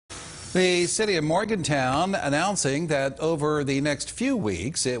The city of Morgantown announcing that over the next few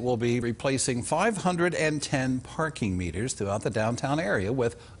weeks it will be replacing 510 parking meters throughout the downtown area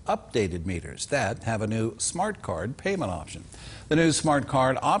with updated meters that have a new smart card payment option. The new smart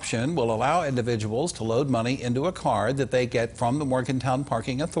card option will allow individuals to load money into a card that they get from the Morgantown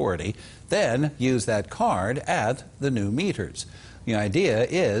Parking Authority, then use that card at the new meters. The idea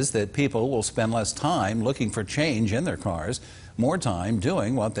is that people will spend less time looking for change in their cars, more time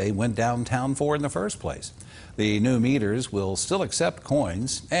doing what they went downtown for in the first place. The new meters will still accept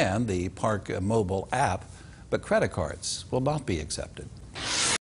coins and the Park Mobile app, but credit cards will not be accepted.